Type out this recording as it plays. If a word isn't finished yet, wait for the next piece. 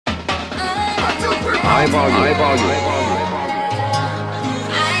Hi,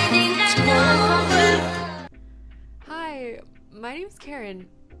 my name's Karen.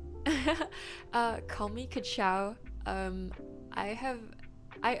 Call me 𝐤𝐿.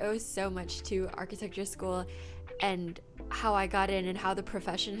 I owe so much to architecture school and how I got in and how the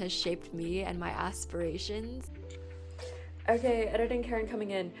profession has shaped me and my aspirations. Okay, editing Karen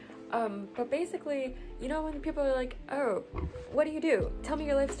coming in. But basically, you know when people are like, oh, what do you do? Tell me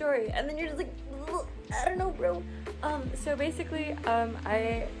your life story. And then you're just like, I don't know, bro. So basically,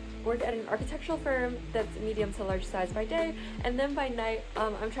 I work at an architectural firm that's medium to large size by day, and then by night,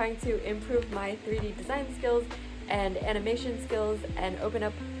 I'm trying to improve my 3D design skills and animation skills and open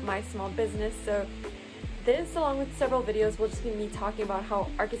up my small business. So this, along with several videos, will just be me talking about how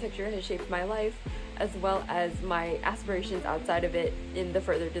architecture has shaped my life, as well as my aspirations outside of it in the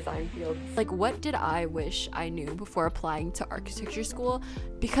further design field. Like, what did I wish I knew before applying to architecture school?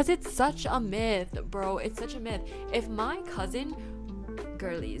 Because it's such a myth, bro. It's such a myth. If my cousin,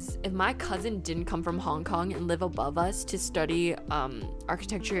 girlies, if my cousin didn't come from Hong Kong and live above us to study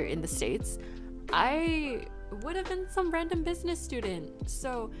architecture in the States, I would have been some random business student.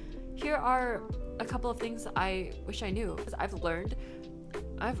 So here are a couple of things I wish I knew. Because I've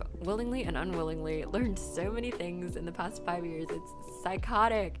willingly and unwillingly learned so many things in the past 5 years. It's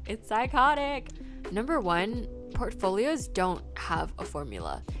psychotic. It's psychotic. Number one, portfolios don't have a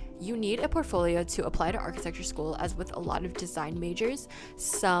formula. You need a portfolio to apply to architecture school, as with a lot of design majors.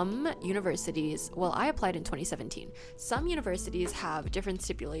 Some universities, well, I applied in 2017. Some universities have different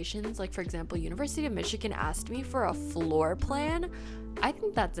stipulations. Like, for example, University of Michigan asked me for a floor plan. I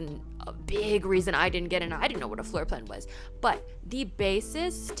think that's a big reason I didn't get in. I didn't know what a floor plan was. But the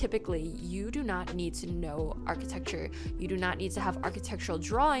basis, typically, you do not need to know architecture. You do not need to have architectural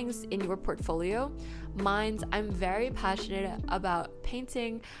drawings in your portfolio. Mine's, I'm very passionate about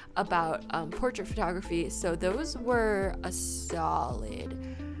painting, about portrait photography. So those were a solid...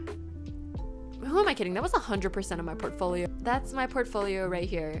 Who am I kidding? That was 100% of my portfolio. That's my portfolio right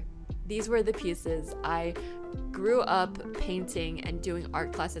here. These were the pieces. I grew up painting and doing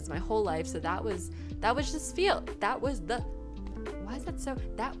art classes my whole life, so that was the spiel. That was the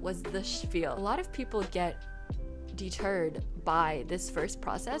spiel. A lot of people get deterred by this first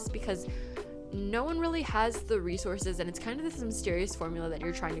process because no one really has the resources, and it's kind of this mysterious formula that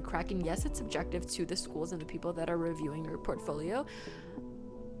you're trying to crack. And yes, it's subjective to the schools and the people that are reviewing your portfolio,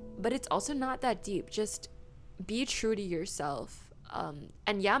 but it's also not that deep. Just be true to yourself.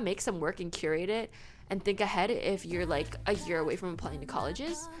 And yeah, make some work and curate it and think ahead if you're like a year away from applying to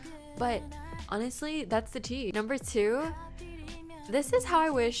colleges. But honestly, that's the tea. Number two, this is how I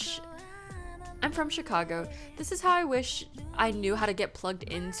wish... I'm from Chicago. This is how I wish I knew how to get plugged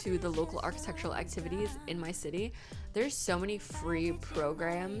into the local architectural activities in my city. There's so many free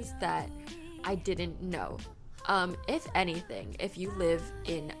programs that I didn't know. If anything, if you live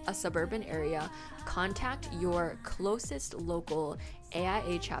in a suburban area, contact your closest local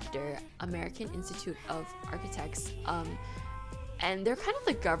AIA chapter, American Institute of Architects, and they're kind of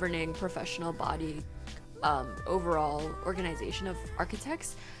the governing professional body, overall organization of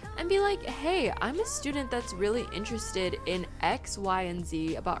architects, and be like, hey, I'm a student that's really interested in X, Y, and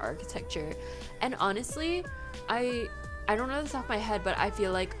Z about architecture. And honestly, I don't know this off my head, but I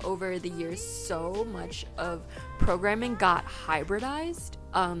feel like over the years, so much of programming got hybridized.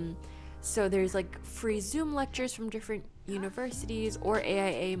 So there's like free Zoom lectures from different universities, or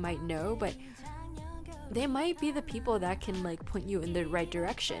AIA might know, but they might be the people that can like point you in the right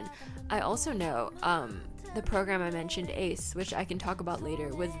direction. I also know the program I mentioned, ACE, which I can talk about later,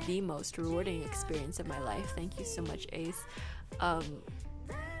 was the most rewarding experience of my life. Thank you so much, ACE.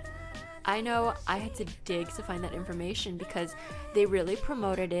 I know I had to dig to find that information because they really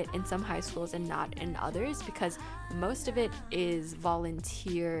promoted it in some high schools and not in others, because most of it is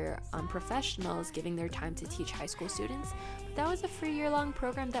volunteer professionals giving their time to teach high school students. But that was a free year-long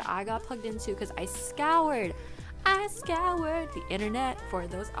program that I got plugged into because I scoured the internet for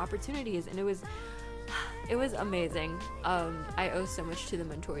those opportunities, and it was amazing. I owe so much to the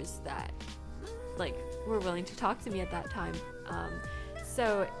mentors that like were willing to talk to me at that time.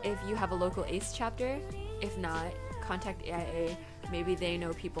 So if you have a local ACE chapter, if not, contact AIA. Maybe they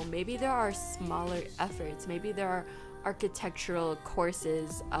know people. Maybe there are smaller efforts. Maybe there are architectural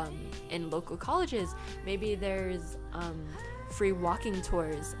courses in local colleges. Maybe there's free walking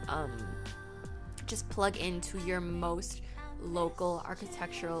tours. Just plug into your most local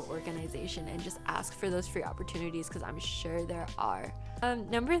architectural organization and just ask for those free opportunities, because I'm sure there are.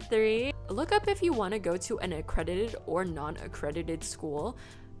 Number three, look up if you want to go to an accredited or non-accredited school,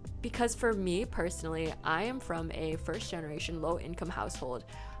 because for me personally, I am from a first-generation low-income household.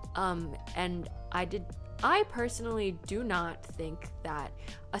 And I personally do not think that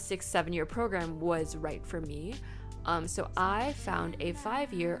a 6-7 year program was right for me. So I found a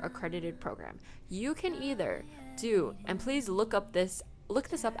 5-year accredited program. You can either do, and please look this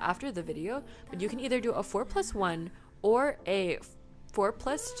up after the video, but you can either do a 4+1 or a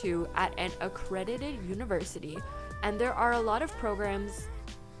 4+2 at an accredited university. And there are a lot of programs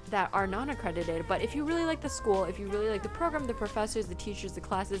that are non-accredited, but if you really like the school, if you really like the program, the professors, the teachers, the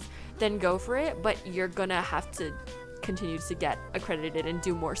classes, then go for it. But you're gonna have to continue to get accredited and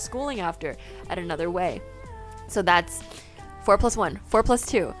do more schooling after at another way. So that's 4+1,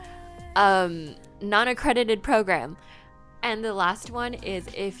 4+2, non-accredited program. And the last one is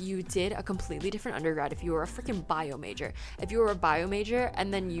if you did a completely different undergrad, if you were a freaking bio major. If you were a bio major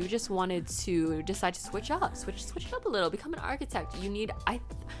and then you just wanted to decide to switch it up a little, become an architect, you need, I'm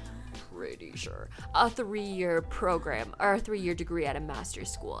pretty sure, a 3-year program or a 3-year degree at a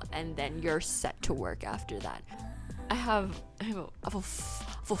master's school, and then you're set to work after that. I have a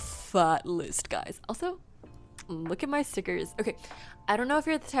fat list, guys. Also, look at my stickers. Okay, I don't know if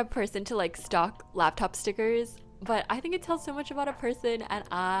you're the type of person to like stock laptop stickers, but I think it tells so much about a person, and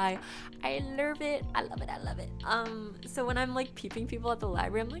I love it. I love it. So when I'm like peeping people at the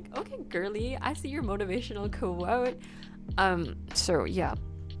library, I'm like, okay, girly, I see your motivational quote. So yeah.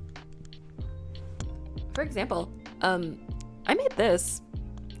 For example, I made this.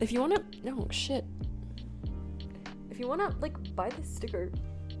 If you wanna, no shit. If you wanna like buy this sticker,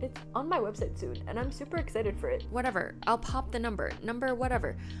 it's on my website soon, and I'm super excited for it. Whatever, I'll pop the number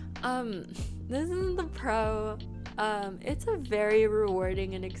whatever. This isn't the pro. It's a very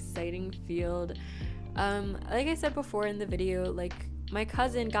rewarding and exciting field. Like I said before in the video, like my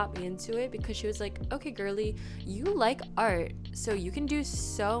cousin got me into it because she was like, okay girly, you like art, so you can do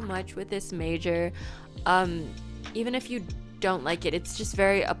so much with this major. Even if you don't like it, it's just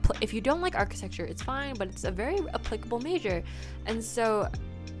very if you don't like architecture, it's fine, but it's a very applicable major. And so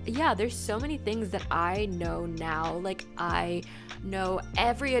yeah, there's so many things that I know now. Like I know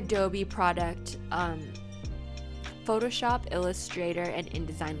every Adobe product, Photoshop, Illustrator, and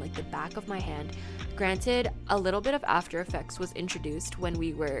InDesign like the back of my hand. Granted, a little bit of After Effects was introduced when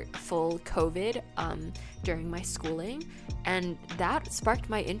we were full COVID during my schooling, and that sparked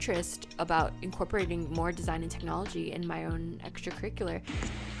my interest about incorporating more design and technology in my own extracurricular.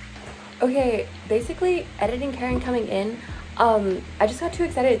 Okay, basically, editing Karen coming in, I just got too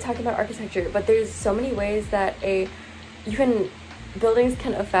excited talking about architecture, but there's so many ways that buildings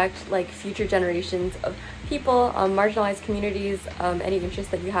can affect like future generations of people, marginalized communities, any interest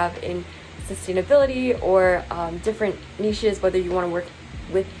that you have in sustainability or different niches, whether you want to work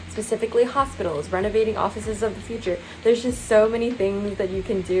with specifically hospitals, renovating offices of the future. There's just so many things that you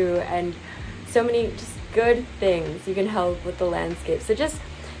can do, and so many just good things you can help with the landscape. So just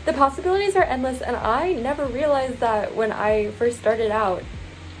the possibilities are endless, and I never realized that when I first started out.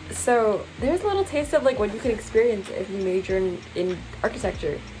 So there's a little taste of like what you can experience if you major in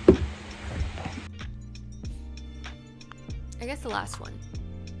architecture. I guess the last one.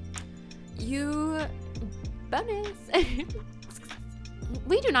 Bonus.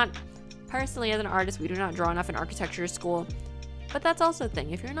 We do not, personally as an artist, we do not draw enough in architecture school. But that's also a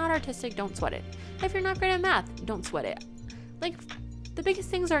thing. If you're not artistic, don't sweat it. If you're not great at math, don't sweat it. Like, the biggest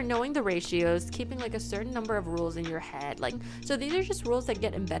things are knowing the ratios, keeping like a certain number of rules in your head. Like, so these are just rules that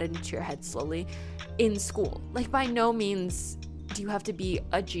get embedded into your head slowly in school. Like, by no means do you have to be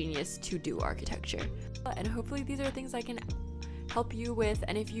a genius to do architecture. And hopefully these are things I can help you with.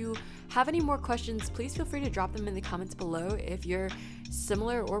 And if you have any more questions, please feel free to drop them in the comments below. If you're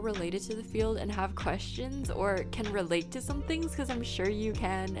similar or related to the field and have questions or can relate to some things, because I'm sure you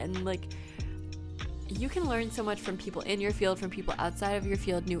can. And like, you can learn so much from people in your field, from people outside of your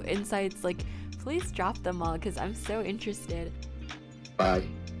field, new insights. Like, please drop them all because I'm so interested. Bye.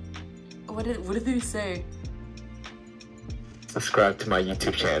 What did they say? Subscribe to my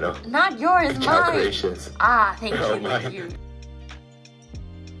YouTube channel. Not yours, mine. 𝐸𝐞𝐥𝐻. Ah, thank you. Mine. Thank you.